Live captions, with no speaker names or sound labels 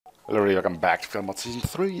Hello, welcome back to FTL Mods Season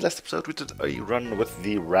 3. Last episode we did a run with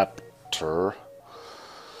the Raptor,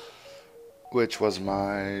 which was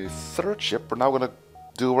my third ship. We're now going to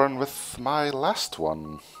do a run with my last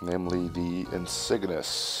one, namely the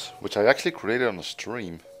Insignis, which I actually created on the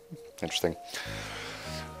stream. Interesting.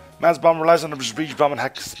 Man's bomb relies on the breach bomb and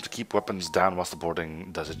hacks to keep weapons down whilst the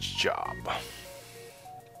boarding does its job.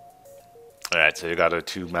 Alright, so you got a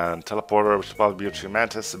 2-man teleporter, which will probably be your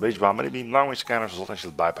 2-mantis, a rage bomb, mini beam, long range scanners, resulting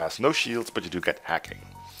shield bypass, no shields, but you do get hacking.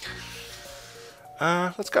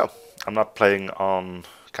 Let's go. I'm not playing on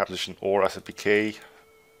Captain or SMPK.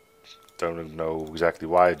 Don't even know exactly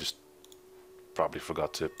why, I just probably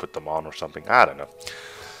forgot to put them on or something. I don't know.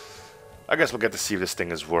 I guess we'll get to see if this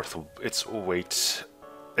thing is worth its weight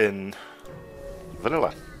in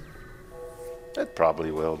vanilla. It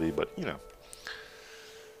probably will be, but you know.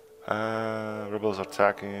 Rebels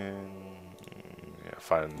attacking. Yeah,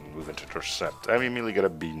 fine. Move into intercept. I mean, immediately get a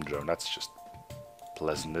beam drone. That's just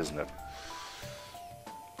pleasant, isn't it?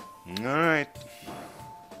 Alright.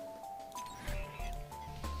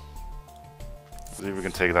 See if we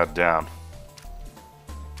can take that down.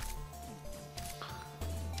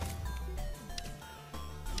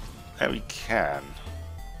 And we can.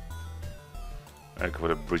 I could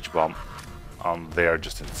put a breach bomb on there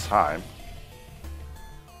just in time.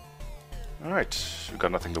 Alright, you've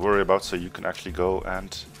got nothing to worry about, so you can actually go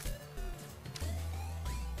and...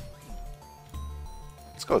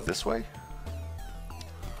 Let's go this way.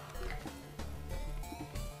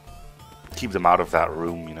 Keep them out of that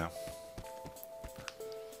room, you know.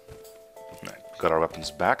 Right, got our weapons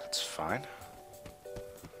back, that's fine.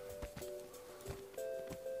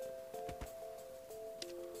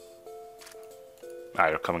 Ah,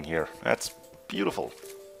 you're coming here. That's beautiful.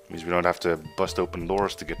 Means we don't have to bust open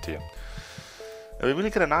doors to get to you. And we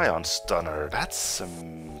really get an ion stunner. That's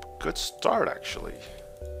some good start, actually.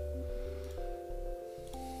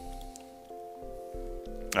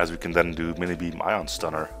 As we can then do mini beam ion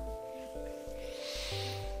stunner.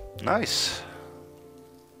 Nice.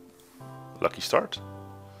 Lucky start.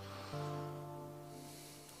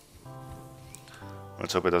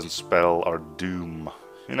 Let's hope it doesn't spell our doom.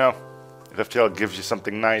 You know, if FTL gives you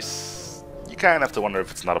something nice, you kind of have to wonder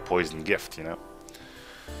if it's not a poison gift, you know?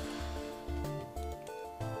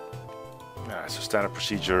 So standard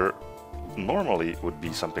procedure normally would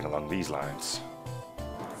be something along these lines.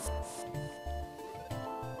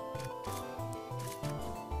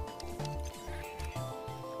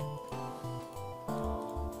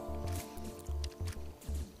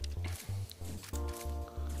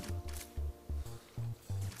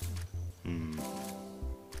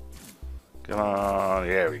 Come on,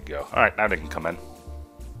 there we go. Alright, now they can come in.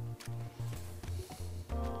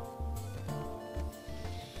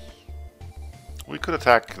 We could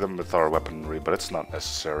attack them with our weaponry, but it's not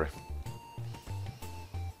necessary.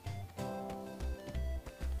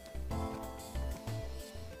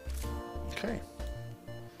 Okay.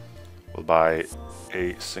 We'll buy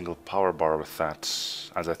a single power bar with that,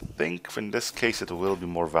 as I think in this case it will be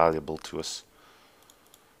more valuable to us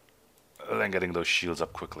than getting those shields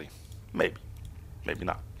up quickly. Maybe. Maybe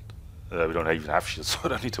not. We don't even have shields, so I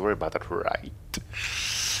don't need to worry about that. Right.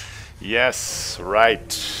 Yes,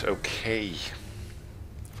 right. Okay.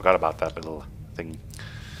 Forgot about that little thing.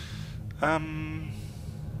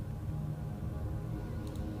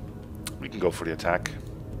 We can go for the attack.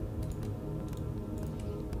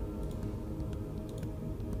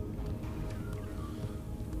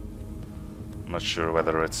 I'm not sure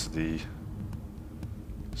whether it's the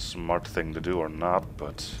smart thing to do or not,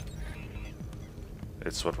 but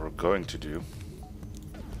it's what we're going to do.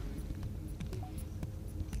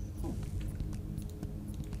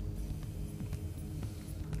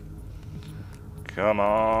 Come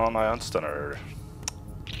on, ion stunner.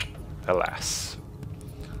 Alas.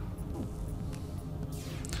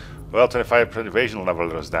 Well, 25% evasion will never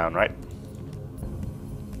let us down, right?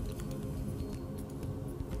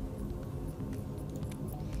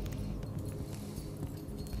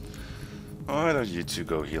 Why don't you two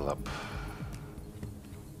go heal up?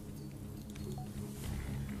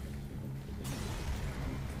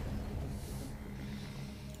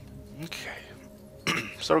 Okay.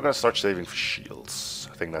 So we're gonna start saving for shields.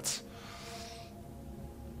 I think that's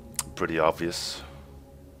pretty obvious.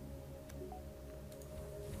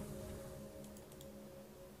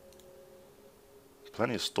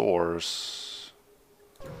 Plenty of stores.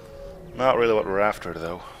 Not really what we're after,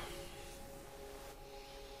 though.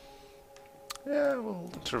 Yeah,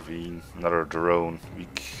 we'll intervene. Another drone. We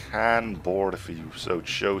can board if we so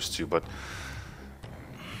chose to, but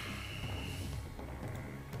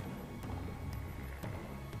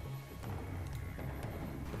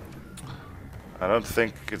I don't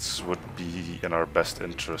think it would be in our best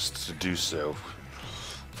interest to do so.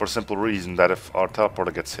 For the simple reason that if our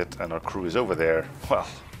teleporter gets hit and our crew is over there, well,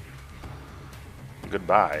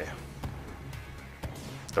 goodbye.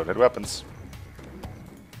 Don't hit weapons.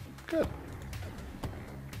 Good.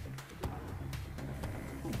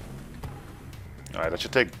 Alright, that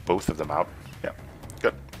should take both of them out. Yeah,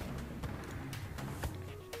 good.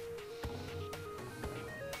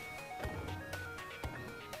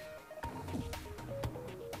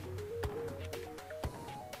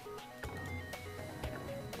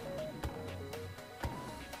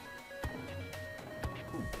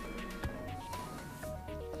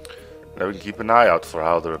 Now we can keep an eye out for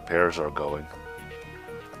how the repairs are going.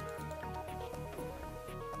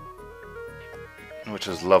 Which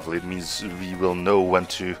is lovely. It means we will know when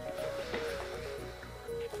to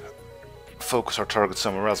focus our target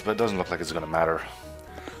somewhere else, but it doesn't look like it's going to matter.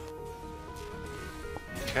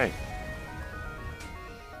 Okay.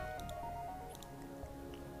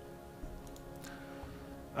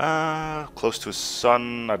 Close to a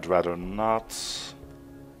sun, I'd rather not.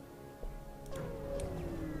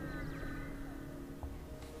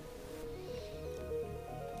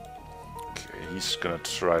 He's gonna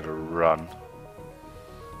try to run.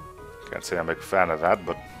 Can't say I'm a big fan of that,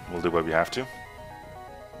 but we'll do what we have to.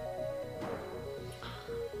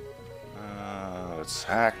 Let's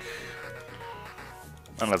hack.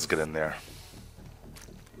 And let's get in there.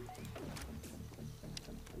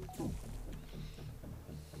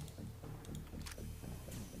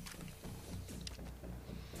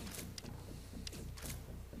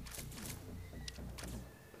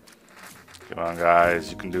 Come on,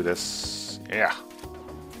 guys, you can do this. Yeah.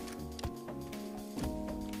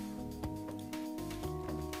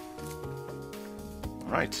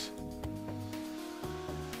 Right.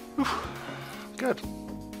 Whew. Good.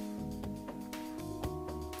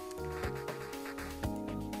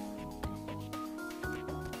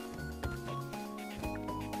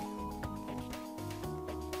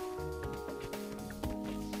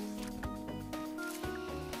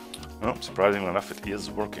 Well, surprisingly enough, it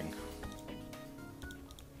is working.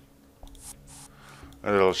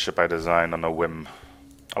 A little ship I designed on a whim,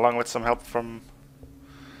 along with some help from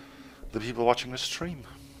the people watching the stream.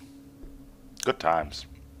 Good times.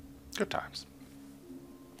 Good times.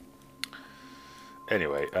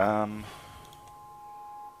 Anyway,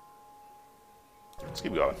 let's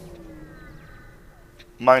keep going.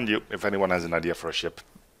 Mind you, if anyone has an idea for a ship,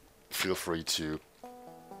 feel free to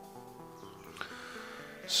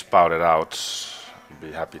spout it out. I'd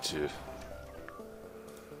be happy to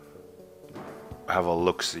have a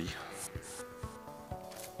look-see.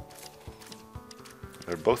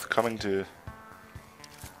 They're both coming to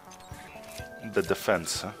the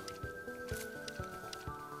defense, huh?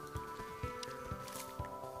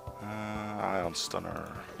 Ion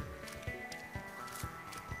Stunner.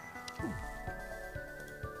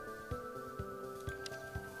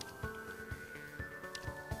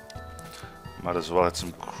 Might as well add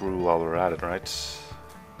some crew while we're at it, right?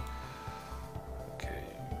 Okay,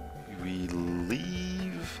 we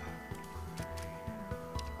leave.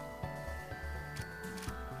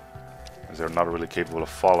 As they're not really capable of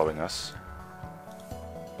following us.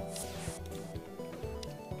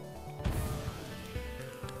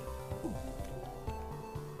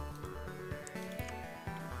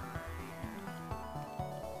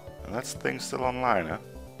 And that thing's still online, huh?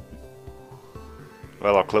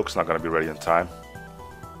 Well, our cloak's not going to be ready in time.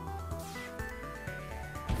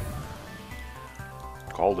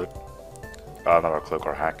 Called it. Not our cloak,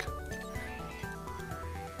 our hack.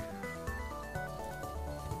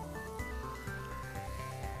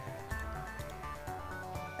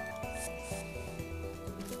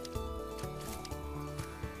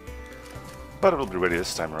 But it'll be ready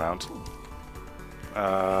this time around.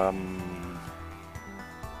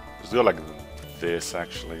 Let's do it like this,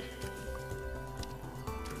 actually.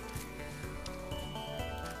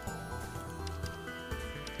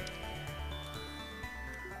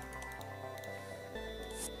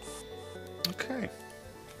 Okay.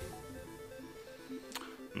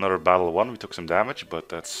 Another battle won. We took some damage, but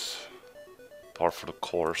that's par for the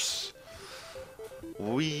course.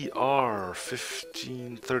 We are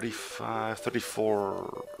 15, 35,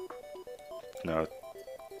 34. No,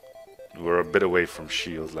 we're a bit away from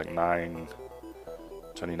shields, like 9,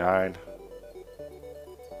 29.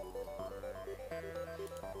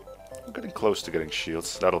 We're getting close to getting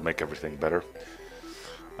shields. That'll make everything better.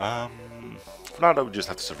 For now, though, we just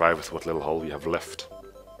have to survive with what little hull we have left.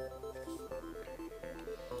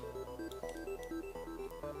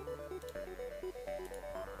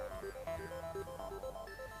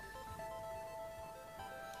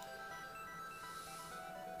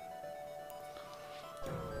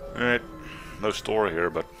 Alright, no store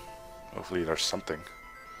here, but hopefully there's something.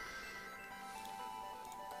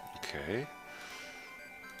 Okay.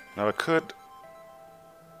 Now I could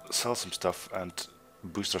sell some stuff and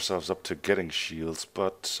boost ourselves up to getting shields,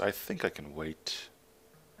 but I think I can wait.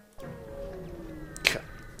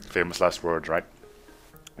 Famous last words, right?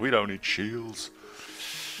 We don't need shields.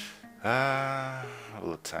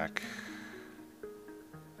 We'll attack.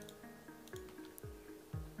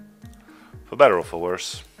 For better or for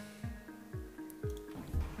worse.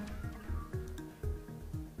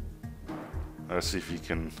 Let's see if we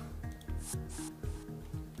can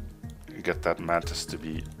get that mantis to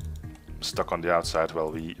be stuck on the outside while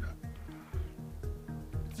we...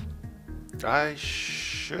 I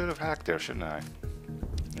should have hacked there, shouldn't I?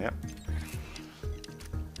 Yep.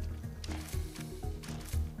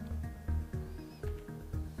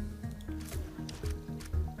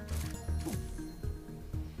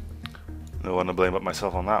 No one to blame but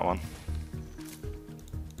myself on that one.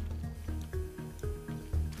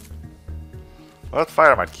 Well, that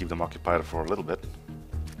fire might keep them occupied for a little bit.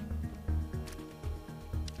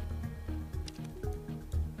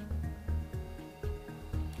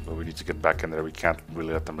 But we need to get back in there. We can't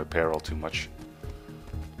really let them repair all too much.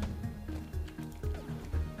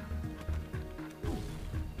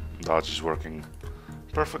 Dodge is working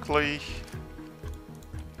perfectly.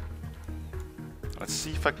 Let's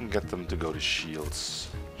see if I can get them to go to shields.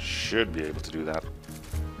 Should be able to do that.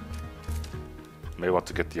 May want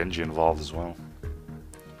to get the NG involved as well.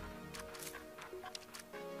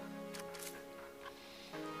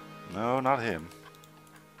 No, not him.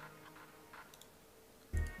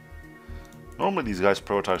 Normally these guys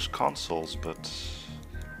prioritize consoles, but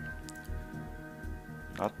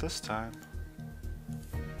not this time.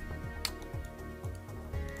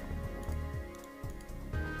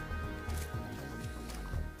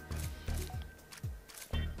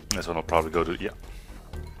 This one will probably go to, yeah.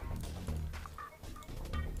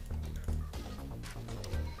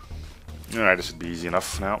 Alright, this should be easy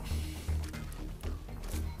enough now.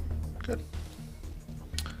 Good.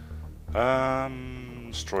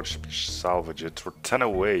 Storage, salvage it. We're 10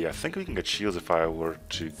 away. I think we can get shields if I were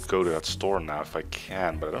to go to that store now, if I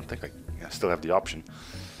can, but I don't think I still have the option.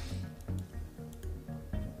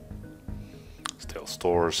 Still,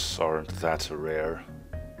 stores aren't that rare.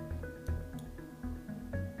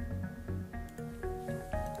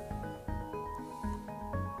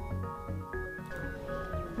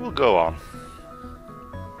 We'll go on.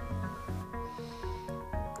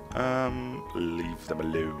 Leave them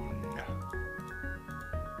alone.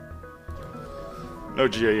 No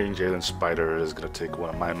GA and Jalen Spider is gonna take one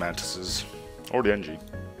of my mantises. Or the NG.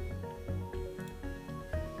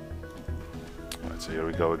 Alright, so here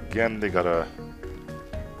we go again. They got a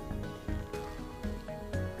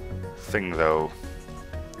thing though.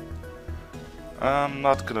 I'm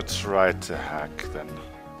not gonna try to hack then.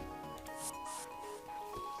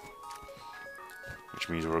 Which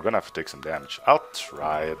means we're gonna have to take some damage. I'll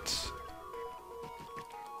try it.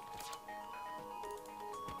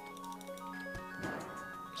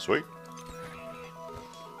 Sweet.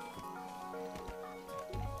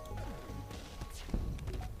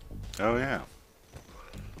 Oh yeah.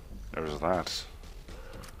 There's that.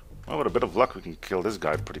 Well, with a bit of luck we can kill this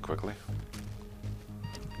guy pretty quickly.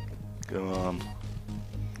 Go on.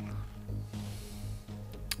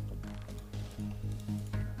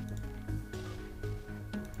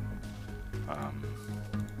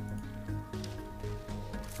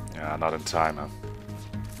 Yeah, not in time, huh?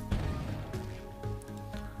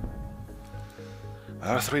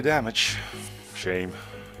 3 damage. Shame.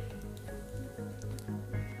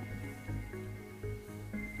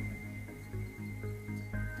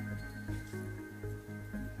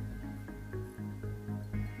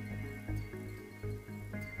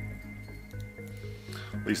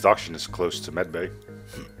 At least auction is close to medbay.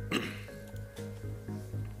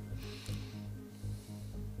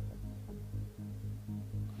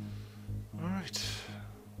 Alright.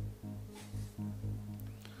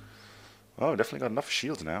 Oh, definitely got enough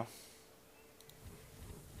shields now.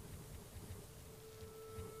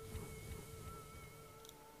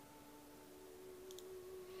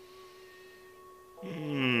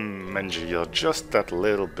 Menji are just that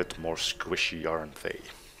little bit more squishy, aren't they?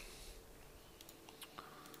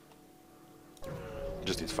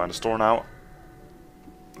 Just need to find a store now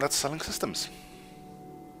that's selling systems.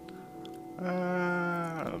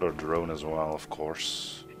 Another drone as well, of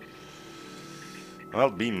course. Well,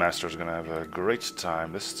 Beam Master's gonna have a great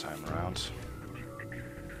time this time around.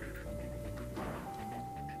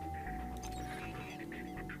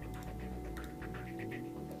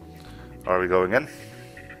 Are we going in?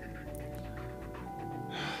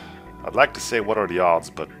 I'd like to say what are the odds,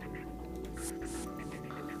 but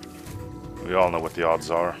we all know what the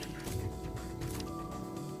odds are.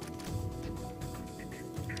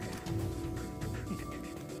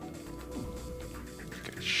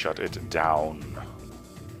 Okay, shut it down.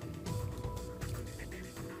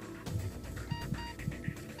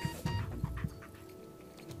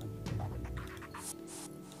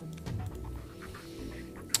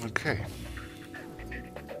 Okay.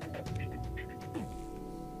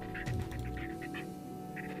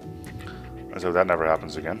 Let's hope that never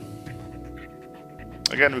happens again.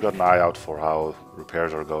 Again, we got an eye out for how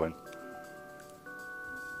repairs are going.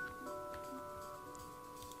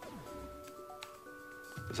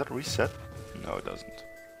 Does that reset? No, it doesn't.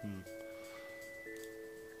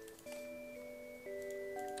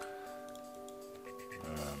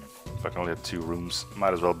 If I can only have 2 rooms,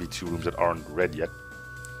 might as well be 2 rooms that aren't red yet.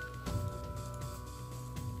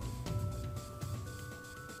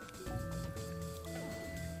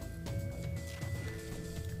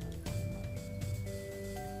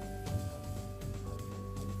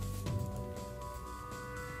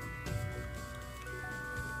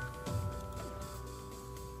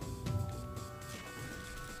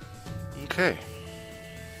 Okay.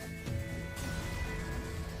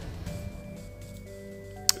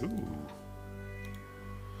 Ooh.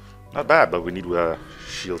 Not bad, but we need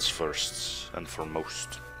shields first and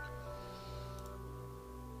foremost.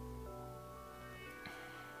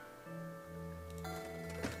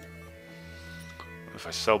 If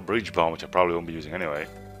I sell breach bomb, which I probably won't be using anyway,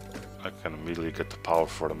 I can immediately get the power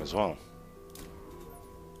for them as well.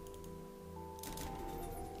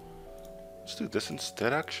 Let's do this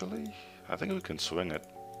instead, actually. I think we can swing it.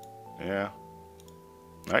 Yeah.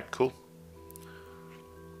 Alright, cool.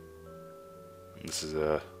 This is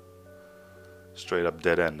a straight up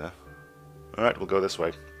dead end, huh? Alright, we'll go this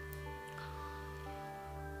way.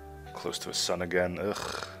 Close to a sun again,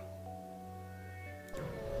 ugh.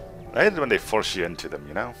 I hate it when they force you into them,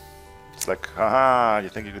 you know? It's like, haha, you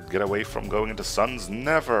think you could get away from going into suns?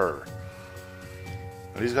 Never!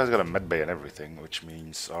 These guys got a medbay and everything, which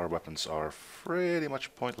means our weapons are pretty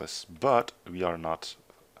much pointless. But we are not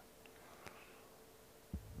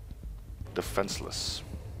defenseless.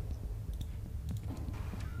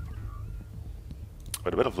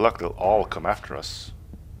 With a bit of luck, they'll all come after us.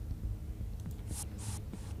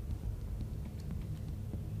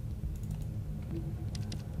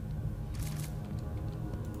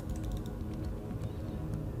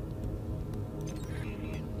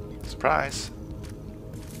 Surprise!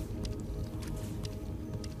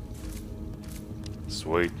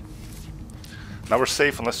 Sweet. Now we're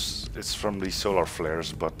safe unless it's from the solar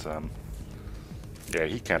flares, but yeah,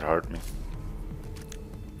 he can't hurt me.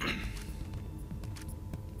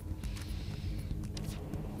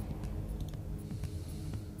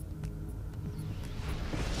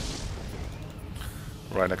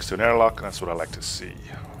 Right next to an airlock, that's what I like to see.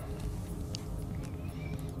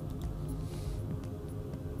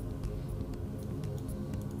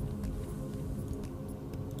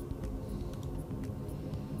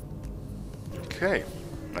 Okay,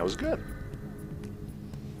 that was good.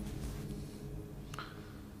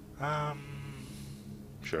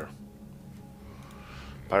 Sure.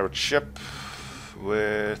 Pirate ship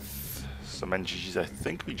with some NGs. I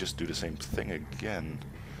think we just do the same thing again.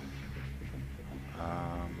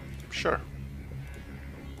 Sure.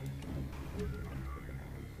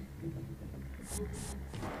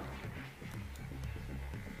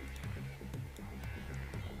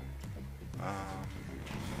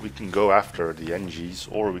 We can go after the NGs,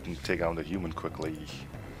 or we can take down the human quickly.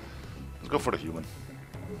 Let's go for the human.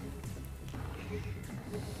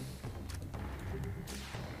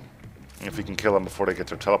 If we can kill them before they get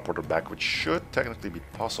their teleporter back, which should technically be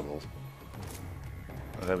possible,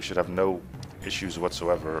 then we should have no issues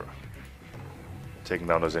whatsoever taking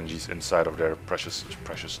down those NGs inside of their precious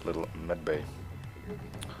little medbay.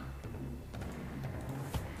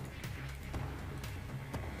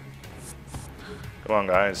 Come on,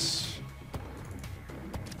 guys.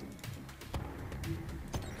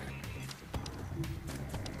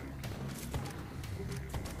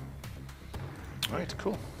 Alright,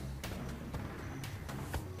 cool.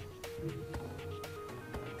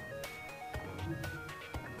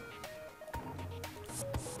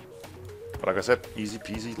 But like I said, easy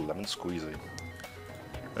peasy, lemon squeezy.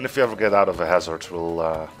 And if we ever get out of a hazard,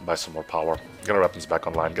 we'll buy some more power. Get our weapons back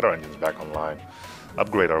online, get our engines back online.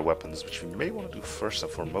 Upgrade our weapons, which we may want to do first and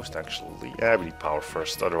foremost, actually. Yeah, we need power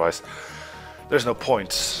first, otherwise there's no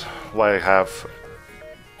point why have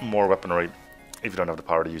more weaponry if you don't have the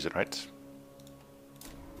power to use it, right?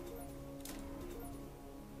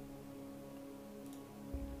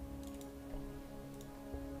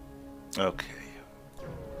 Okay.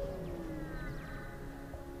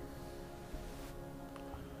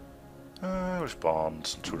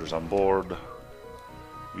 Respond. Intruders on board.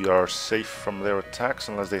 We are safe from their attacks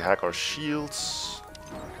unless they hack our shields,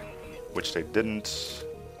 which they didn't.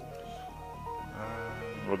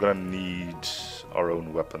 We're gonna need our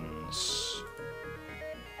own weapons.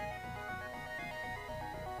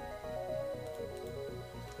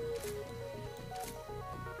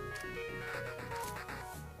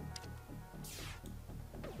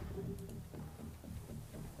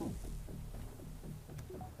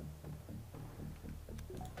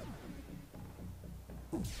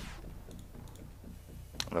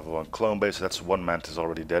 Level 1 clone base, that's one mantis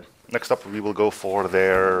already dead. Next up we will go for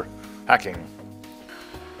their hacking.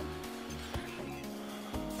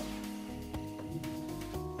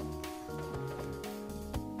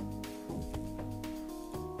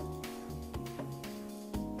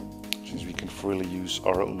 Since we can freely use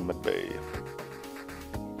our own medbay.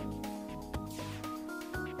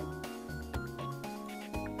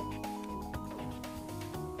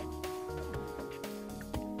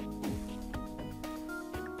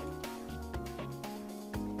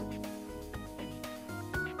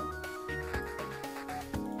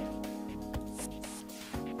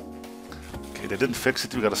 They didn't fix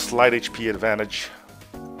it, we got a slight HP advantage.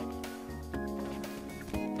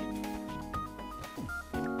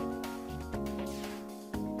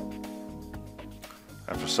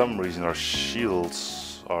 And for some reason our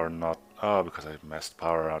shields are not... Oh, because I messed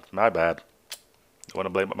power out. My bad. I want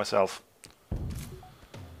to blame it myself.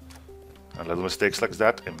 And little mistakes like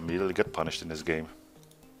that immediately get punished in this game.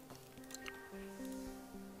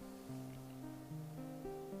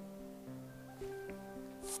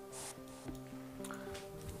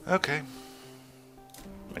 Okay.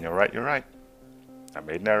 When you're right, you're right. I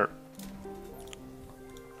made an error.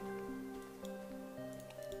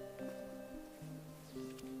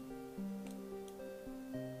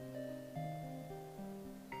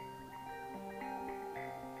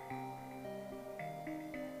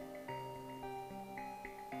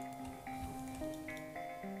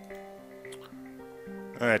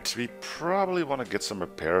 Alright, we probably want to get some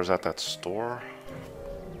repairs at that store.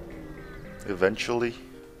 Eventually.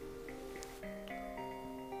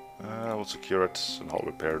 We'll secure it and I'll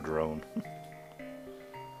repair drone.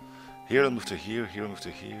 Here, I'll move to here, here, I'll move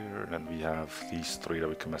to here, and then we have these three that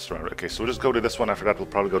we can mess around with. Okay, so we'll just go to this one. After that, we'll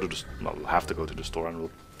probably go to the... Well, we'll have to go to the store and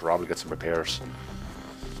we'll probably get some repairs.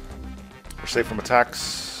 We're safe from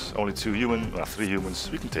attacks. Only 2 humans, well, 3 humans.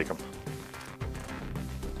 We can take them.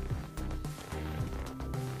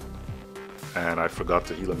 And I forgot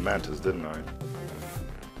to heal a mantis, didn't I?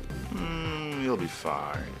 You'll be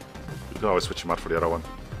fine. You can always switch him out for the other one.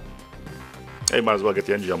 Hey, might as well get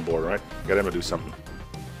the NG on board, right? Get him to do something.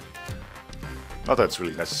 Not that it's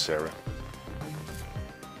really necessary.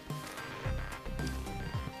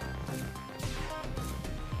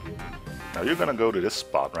 Now you're gonna go to this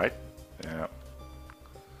spot, right? Yeah.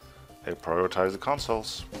 They prioritize the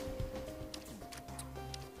consoles.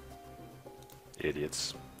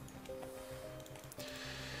 Idiots.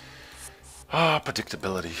 Ah,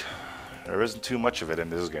 predictability. There isn't too much of it in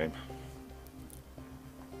this game.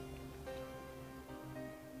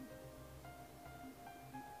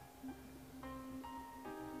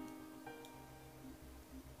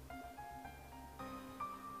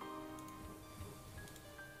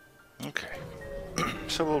 Okay,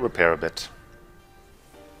 so we'll repair a bit.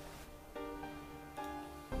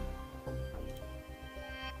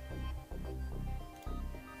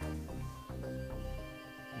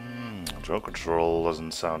 Drone control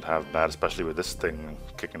doesn't sound half bad, especially with this thing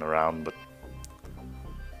kicking around, but...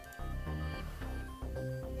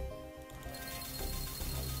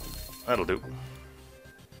 that'll do.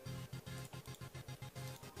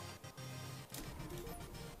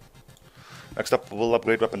 Next up, we'll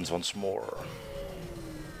upgrade weapons once more.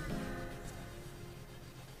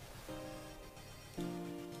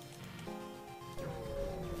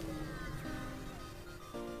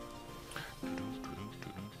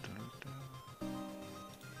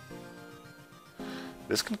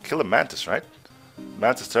 This can kill a mantis, right?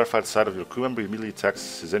 Mantis terrified at the sight of your crew member immediately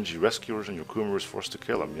attacks his NG rescuers and your crew member is forced to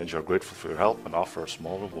kill him. The NG are grateful for your help and offer a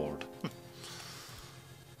small reward.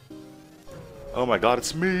 Oh my god,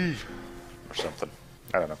 it's me! Or something.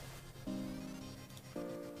 I don't know.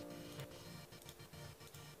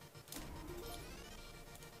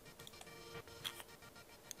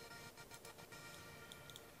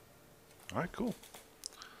 Alright, cool.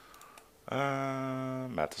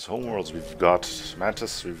 Mantis homeworlds, we've got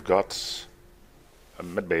Mantis, we've got a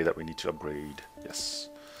medbay that we need to upgrade. Yes.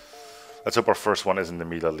 Let's hope our first one isn't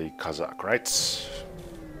immediately Kazakh, right?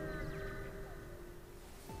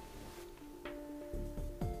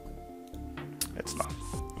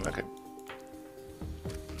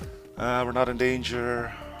 We're not in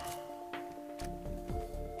danger.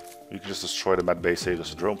 You can just destroy the med bay, save us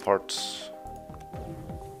the drone parts.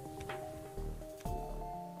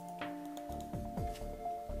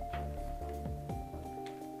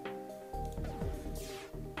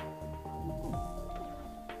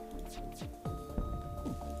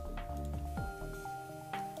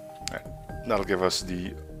 That'll give us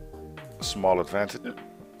the small advantage.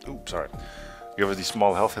 Oops, sorry. Give us the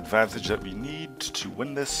small health advantage that we need to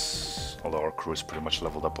win this. Although our crew is pretty much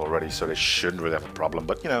leveled up already, so they shouldn't really have a problem.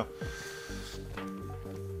 But you know,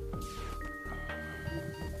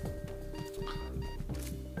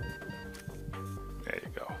 there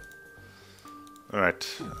you go. All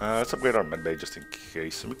right, let's upgrade our medbay just in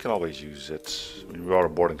case. We can always use it. We are a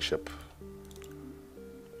boarding ship.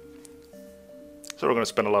 So we're going to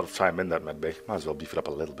spend a lot of time in that medbay. Might as well beef it up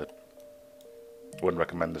a little bit. Wouldn't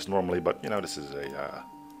recommend this normally, but you know, this is a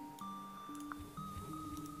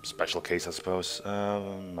special case, I suppose.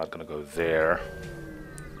 I'm not going to go there.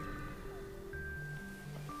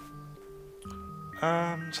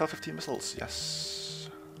 Sell 15 missiles, yes.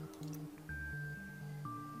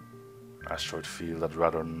 Asteroid field, I'd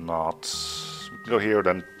rather not. We can go here,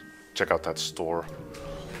 then check out that store.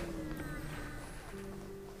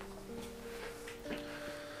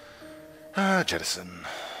 Jettison.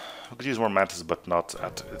 We could use more mantis, but not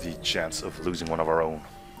at the chance of losing one of our own.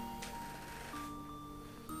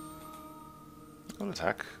 Don't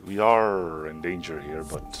attack. We are in danger here,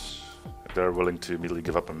 but if they're willing to immediately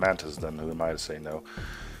give up a mantis, then who am I to say no?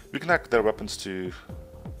 We can hack their weapons to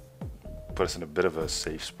put us in a bit of a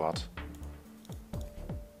safe spot.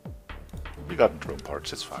 We got drone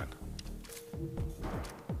parts, it's fine.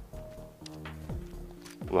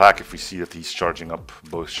 We'll hack if we see that he's charging up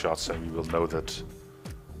both shots, and we will know that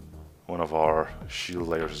one of our shield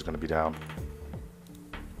layers is going to be down.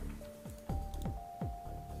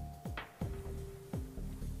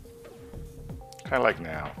 Kind of like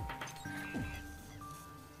now.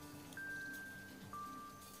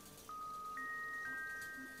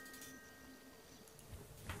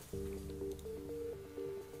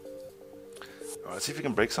 Let's see if we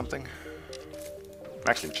can break something.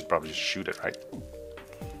 Actually, we should probably just shoot it, right?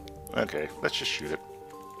 Okay, let's just shoot it.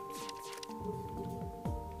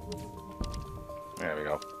 There we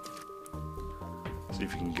go. See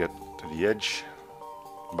if we can get to the edge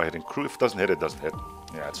by hitting crew. If it doesn't hit, it doesn't hit.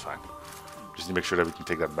 Yeah, it's fine. Just need to make sure that we can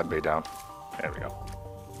take that medbay down. There we go.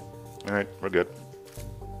 Alright, we're good.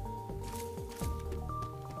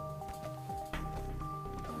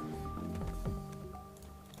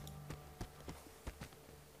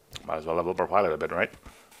 Might as well level up our pilot a bit, right?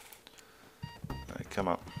 Alright, come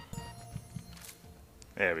on.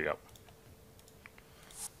 There we go.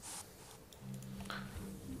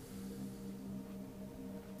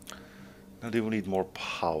 Now do we need more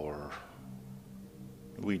power?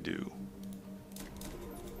 We do.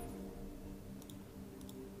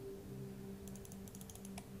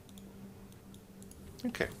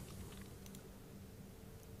 Okay.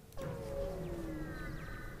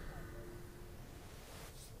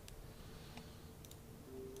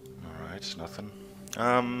 Alright, nothing.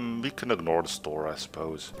 We can ignore the store, I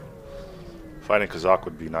suppose. Finding Kazakh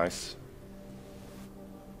would be nice.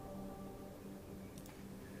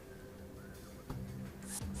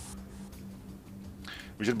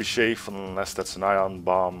 We should be safe unless that's an ion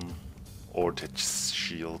bomb or it hits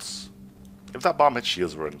shields. If that bomb hits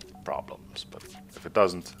shields, we're in problems, but if it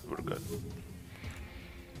doesn't, we're good.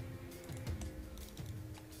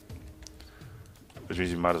 Which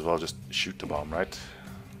means you might as well just shoot the bomb, right?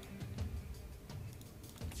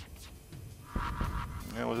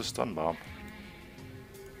 Yeah, it was a stun bomb.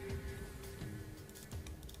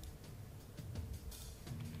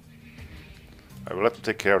 I will let them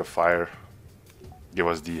take care of the fire. Give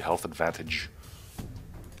us the health advantage.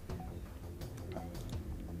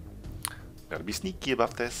 Gotta be sneaky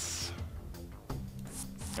about this.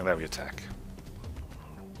 And then we attack.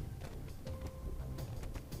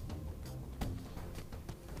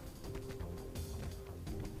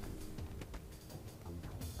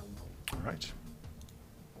 Alright.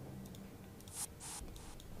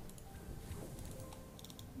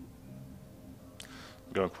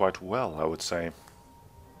 Going quite well, I would say.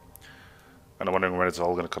 And I'm wondering when it's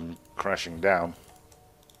all going to come crashing down.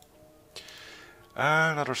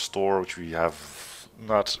 Another store which we have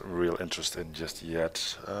not real interest in just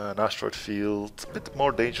yet. An asteroid field, a bit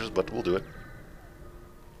more dangerous, but we'll do it.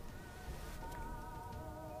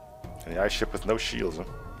 And the ice ship with no shields, huh?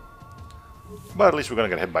 But at least we're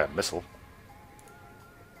going to get hit by a missile.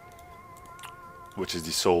 Which is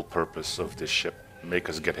the sole purpose of this ship. Make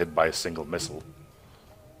us get hit by a single missile.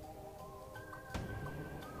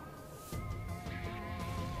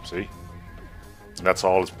 See? And that's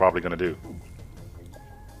all it's probably going to do.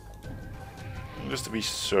 And just to be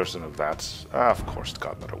certain of that, of course it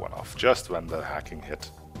got another one off, just when the hacking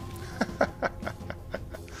hit.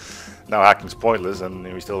 Now hacking's pointless and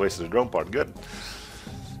we still wasted a drone part. Good.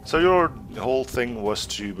 So your whole thing was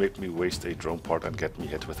to make me waste a drone part and get me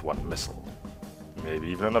hit with one missile. Maybe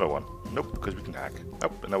even another one. Nope, because we can hack.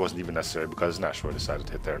 Nope, and that wasn't even necessary because Nashua decided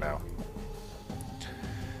to hit there now.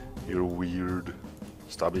 You're weird.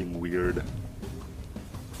 Stop being weird.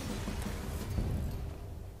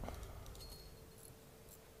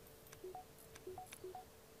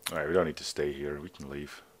 Alright, we don't need to stay here. We can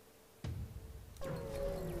leave.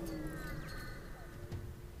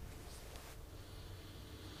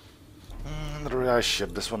 Another AI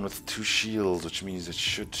ship. This one with 2 shields, which means it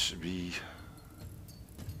should be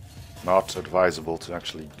not advisable to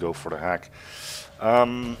actually go for the hack.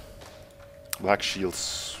 Black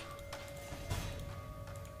shields.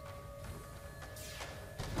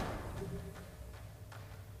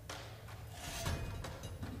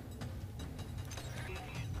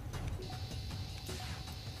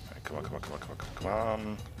 Come on, come on, come on, come on, come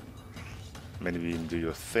on. Mini beam, do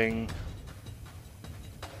your thing.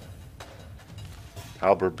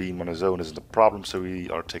 Halberd beam on his own isn't a problem, so we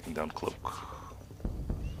are taking down Cloak.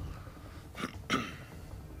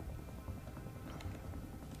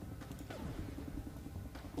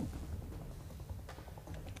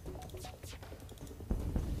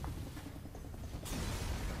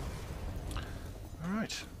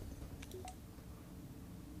 Alright.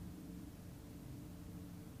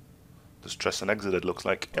 Distress and exit, it looks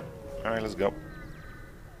like. Yep. Alright, let's go.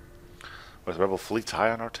 With rebel fleets high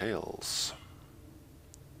on our tails.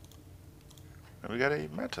 And we got a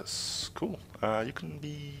Mantis. Cool. You can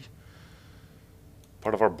be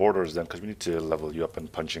part of our borders then, because we need to level you up in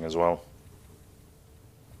punching as well.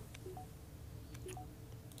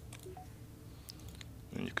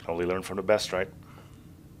 And you can only learn from the best, right?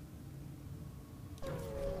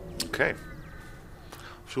 Okay.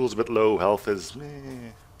 Fuel's a bit low, health is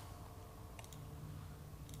meh.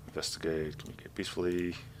 Investigate, communicate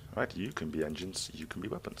peacefully. Right, you can be engines, you can be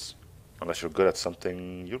weapons. Unless you're good at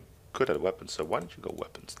something, you're good at weapons, so why don't you go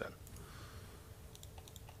weapons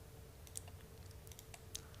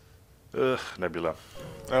then? Nebula.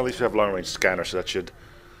 Well, at least we have long range scanner, so that should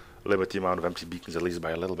limit the amount of empty beacons at least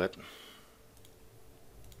by a little bit.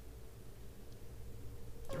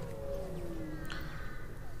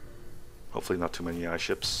 Hopefully not too many AI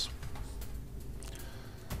ships.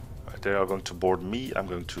 Right, they are going to board me, I'm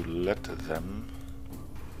going to let them.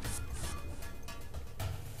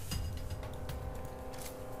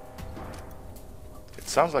 It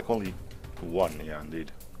sounds like only one, yeah,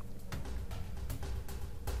 indeed.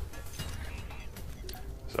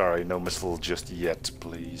 Sorry, no missile just yet,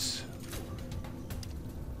 please.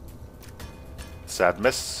 Sad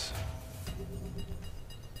miss.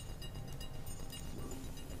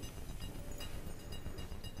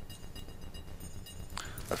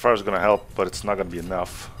 That fire is going to help, but it's not going to be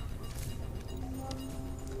enough.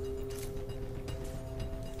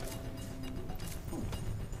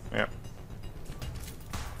 Yeah.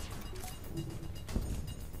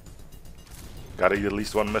 Gotta eat at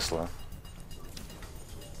least one missile, huh?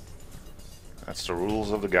 That's the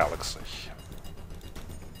rules of the galaxy.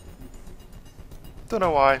 Don't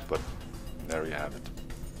know why, but there you have it.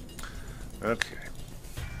 Okay.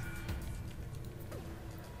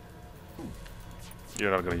 You're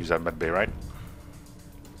not going to use that med bay, right?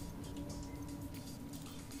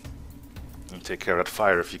 And take care of that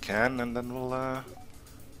fire if you can, and then we'll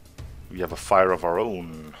we have a fire of our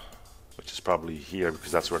own, which is probably here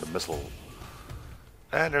because that's where the missile.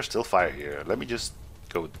 And there's still fire here. Let me just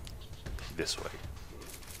go this way.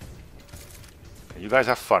 And you guys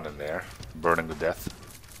have fun in there, burning to death.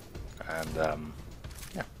 And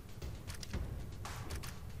yeah.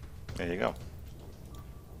 There you go.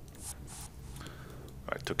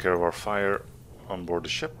 Alright, took care of our fire on board the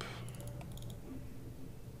ship.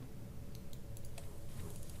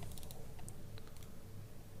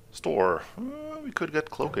 Store. We could get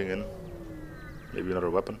cloaking in. Maybe another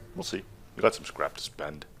weapon. We'll see. We got some scrap to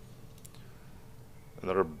spend.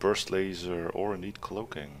 Another burst laser or indeed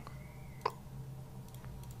cloaking.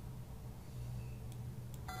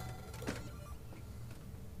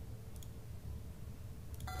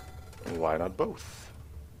 Why not both?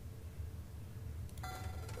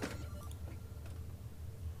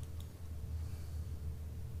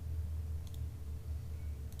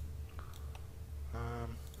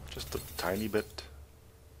 Just a tiny bit.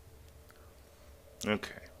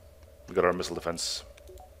 Okay. We got our missile defense.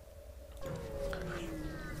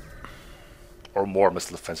 Or more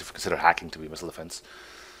missile defense if you consider hacking to be missile defense.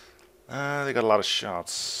 They got a lot of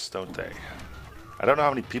shots, don't they? I don't know how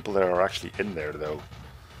many people there are actually in there, though.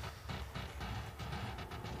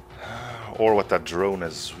 Or what that drone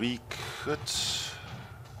is. We could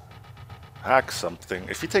hack something.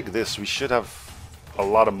 If we take this, we should have a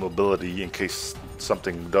lot of mobility in case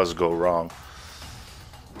something does go wrong.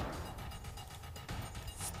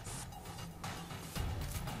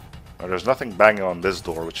 Now, there's nothing banging on this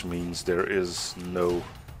door, which means there is no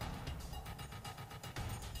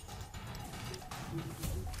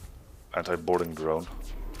anti-boarding drone.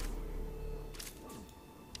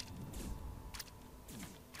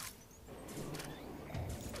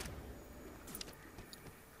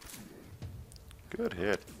 Good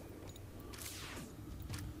hit.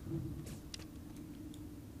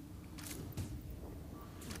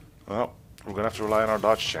 Well, we're gonna have to rely on our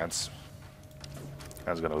dodge chance.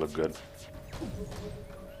 That's gonna look good.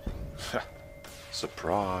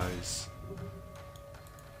 Surprise.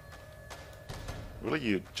 Really,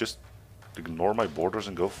 you just ignore my borders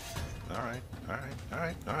and go? Alright, alright,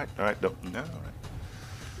 alright, alright, alright, no, alright.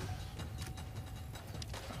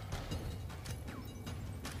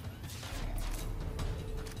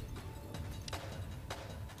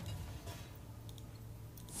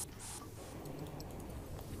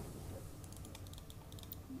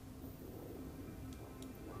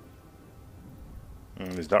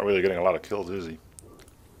 He's not really getting a lot of kills, is he?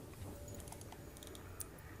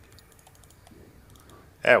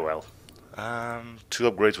 Eh, well.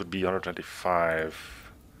 2 upgrades would be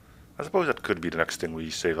 125. I suppose that could be the next thing we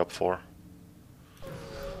save up for.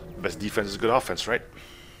 Best defense is good offense, right?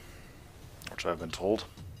 Which I've been told.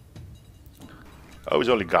 Oh, he's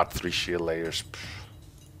only got 3 shield layers. Pfft.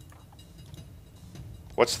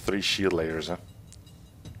 What's 3 shield layers, huh?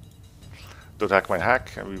 Don't hack my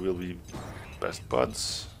hack, and we will be best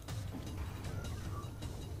buds.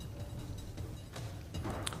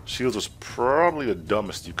 Shields was probably the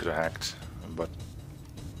dumbest you could have hacked, but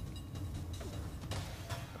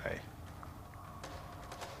hey,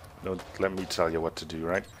 don't let me tell you what to do,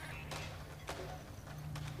 right?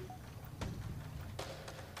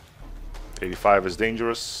 85 is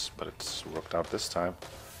dangerous, but it's worked out this time.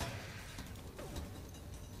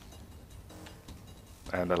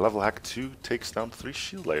 And a level hack 2 takes down 3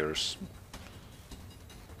 shield layers.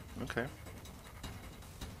 Okay.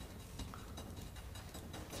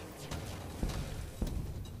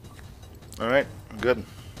 Alright, good.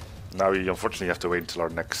 Now we unfortunately have to wait until our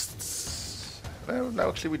next... No,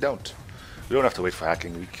 actually we don't. We don't have to wait for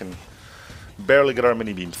hacking. We can barely get our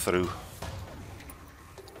mini-beam through.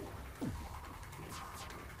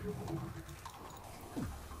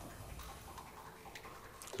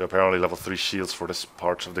 So apparently level 3 shields for this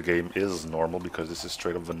part of the game is normal because this is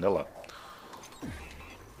straight up vanilla.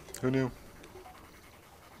 Who knew?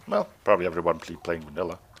 Well, probably everyone playing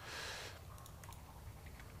vanilla.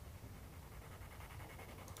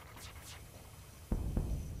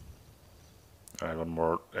 Alright, one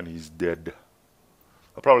more and he's dead.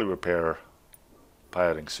 I'll probably repair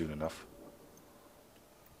piloting soon enough.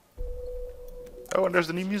 Oh, and there's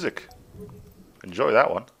the new music. Enjoy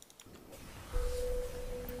that one.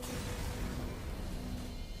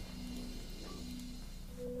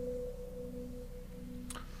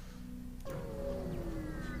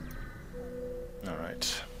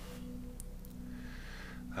 Alright.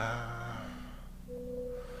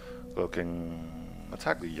 Looking...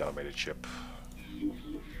 Attack the automated ship.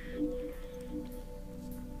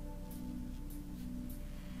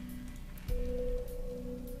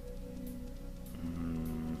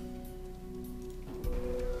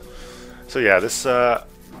 So yeah, this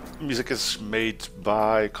music is made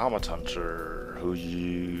by Comet Hunter, who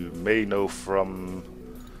you may know from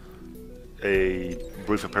a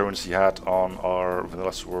brief appearance he had on our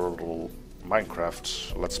Vanilla Swirl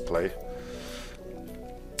Minecraft Let's Play.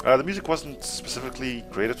 The music wasn't specifically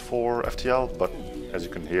created for FTL, but as you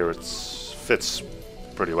can hear, it fits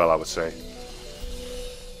pretty well, I would say.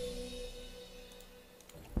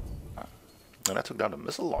 And I took down the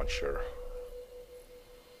missile launcher.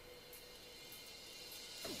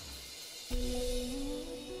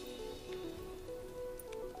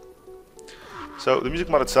 So the music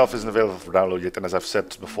mod itself isn't available for download yet, and as I've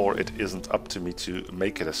said before, it isn't up to me to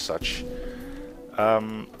make it as such.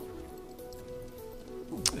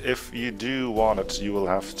 If you do want it, you will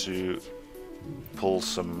have to pull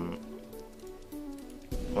some...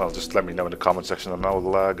 Well, just let me know in the comment section and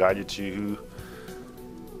I'll guide you to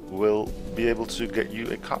who will be able to get you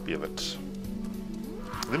a copy of it.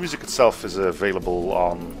 The music itself is available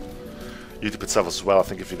on YouTube itself as well. I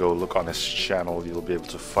think if you go look on his channel, you'll be able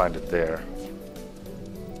to find it there.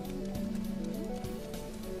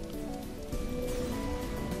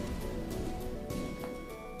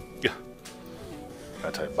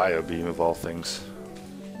 Anti-bio beam of all things.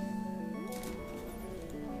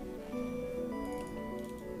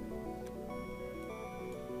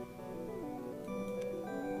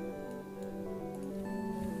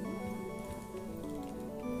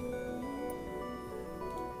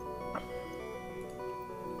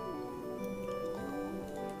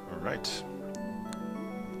 Alright.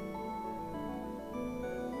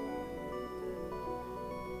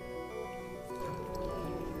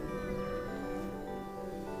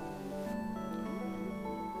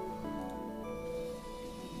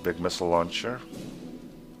 Big missile launcher.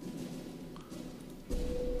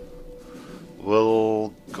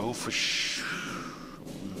 We'll go for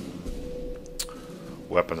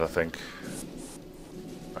weapons, I think.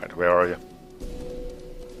 Right, where are you?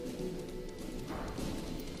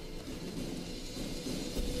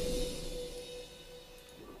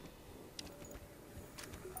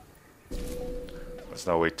 Let's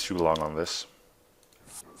not wait too long on this.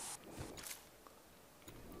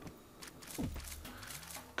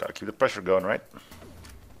 Gotta keep the pressure going, right?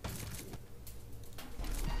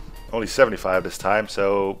 Only 75 this time,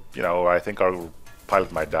 so, you know, I think our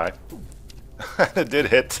pilot might die. It did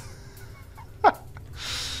hit.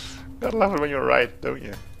 Gotta love it when you're right, don't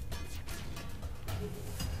you?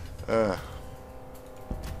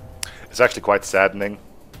 It's actually quite saddening,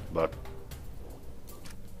 but,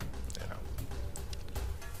 you know.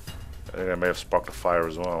 I think I may have sparked a fire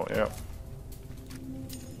as well, yeah.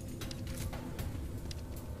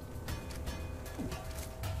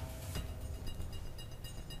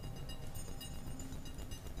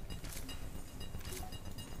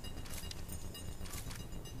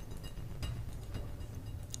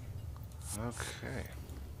 Okay.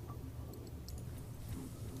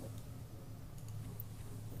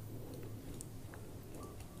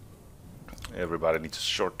 Everybody needs a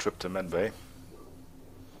short trip to Medbay.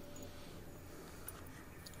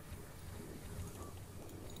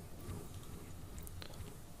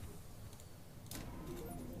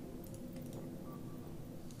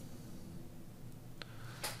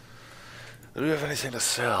 Do we have anything to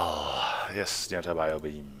sell? Yes, the anti-bio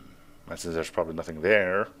beam. And since there's probably nothing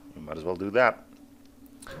there, we might as well do that.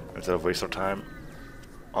 Instead of waste our time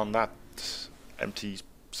on that empty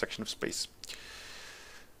section of space.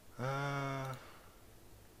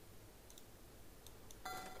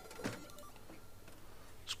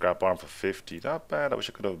 Scrap arm for 50. Not bad. I wish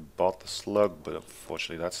I could have bought the slug, but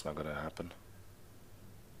unfortunately that's not going to happen.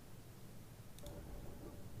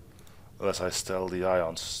 Unless I sell the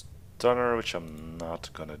ion stunner, which I'm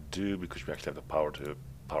not going to do because we actually have the power to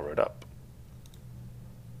power it up.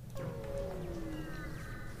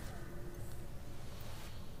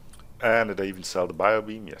 And did I even sell the bio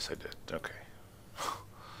beam? Yes, I did. Okay.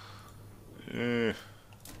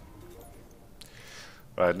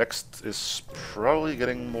 Right, next is probably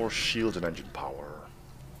getting more shield and engine power.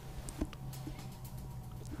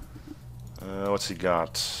 What's he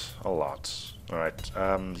got? A lot. Alright,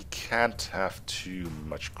 he can't have too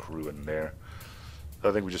much crew in there. So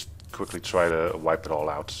I think we just quickly try to wipe it all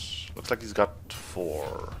out. Looks like he's got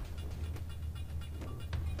 4.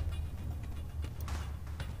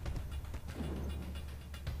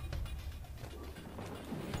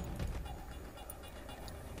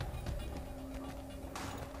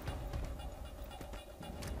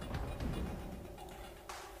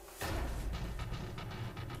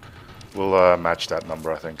 We'll match that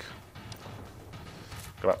number, I think.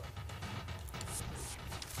 Come on.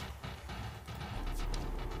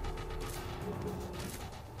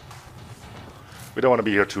 We don't want to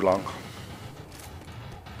be here too long.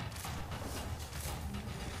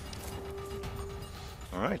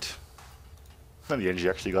 Alright. And the NG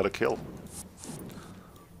actually got a kill.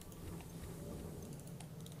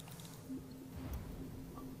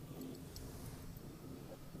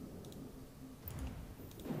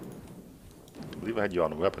 I believe I had you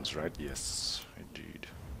on weapons, right? Yes, indeed.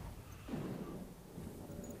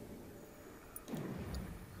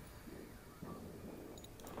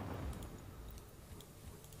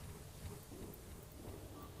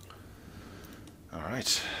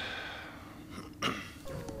 Alright.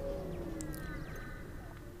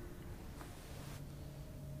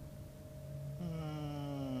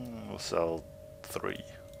 We'll sell 3.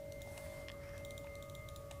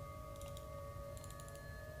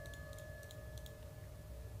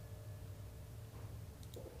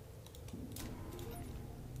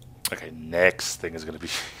 Okay, next thing is going to be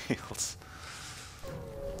shields.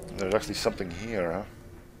 There's actually something here, huh?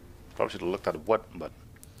 Probably should have looked at what, but...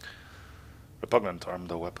 Repugnant armed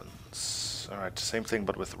weapons. Alright, same thing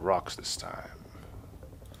but with rocks this time.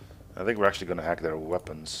 I think we're actually going to hack their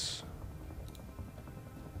weapons.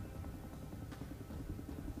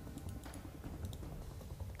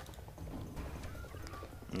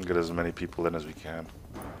 get as many people in as we can.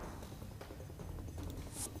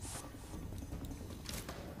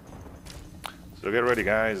 So get ready,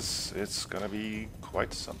 guys. It's gonna be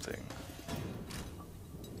quite something.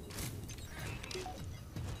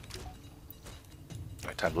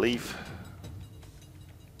 Alright, time to leave.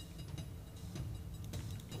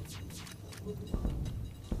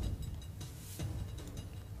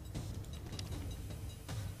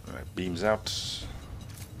 Alright, beams out.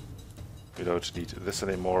 We don't need this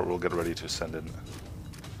anymore. We'll get ready to send in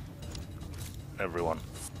everyone.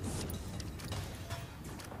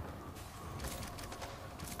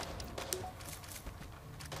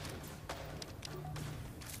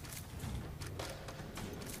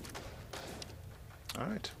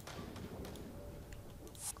 Alright.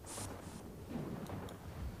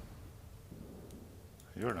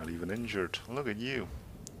 You're not even injured. Look at you.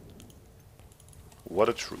 What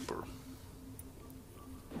a trooper.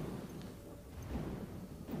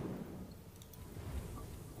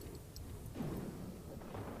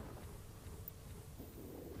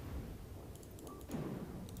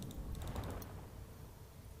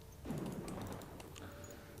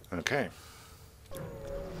 Okay.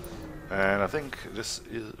 And I think this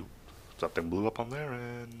is... something blew up on there,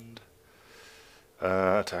 and...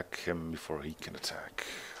 attack him before he can attack.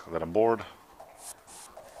 Let him board.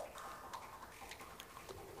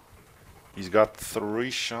 He's got 3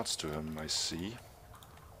 shots to him, I see.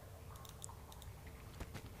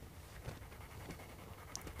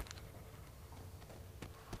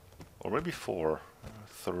 Or maybe 4.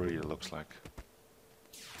 3 it looks like.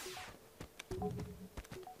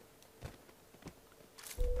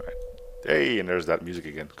 Hey, and there's that music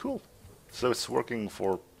again. Cool. So it's working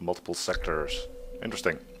for multiple sectors.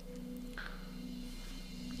 Interesting.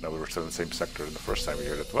 Now we were still in the same sector in the first time we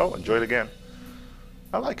heard it. Well, enjoy it again.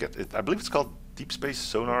 I like it. I believe it's called Deep Space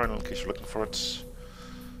Sonar, and in case you're looking for it,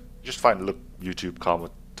 just look YouTube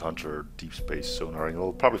Comet Hunter Deep Space Sonar, and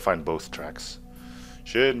you'll probably find both tracks.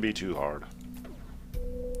 Shouldn't be too hard.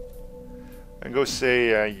 And go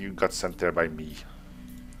say you got sent there by me.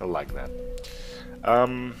 I like that.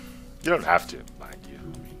 You don't have to, mind you.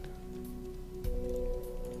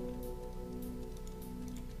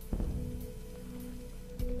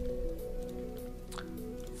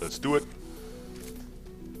 Let's do it.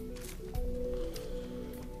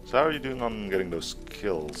 So how are you doing on getting those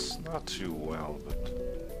kills? Not too well, but...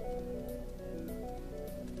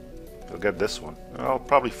 you'll get this one. I'll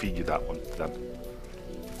probably feed you that one then.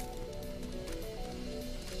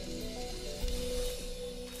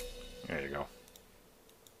 There you go.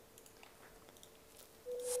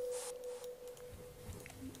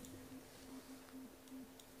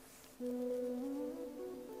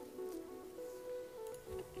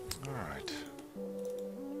 Alright.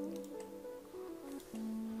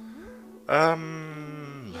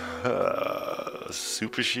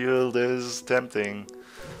 Super shield is tempting.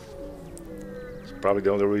 It's probably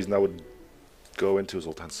the only reason I would go into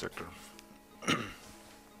Zoltan's sector.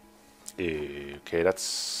 Okay, that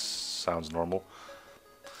sounds normal.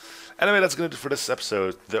 Anyway, that's gonna do it for this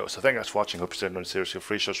episode, though. So thank you guys for watching. Hope you stayed on series. Feel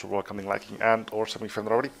free to show welcoming, liking, and or something friend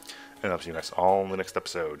already. And I'll see you guys on the next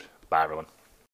episode. Bye, everyone.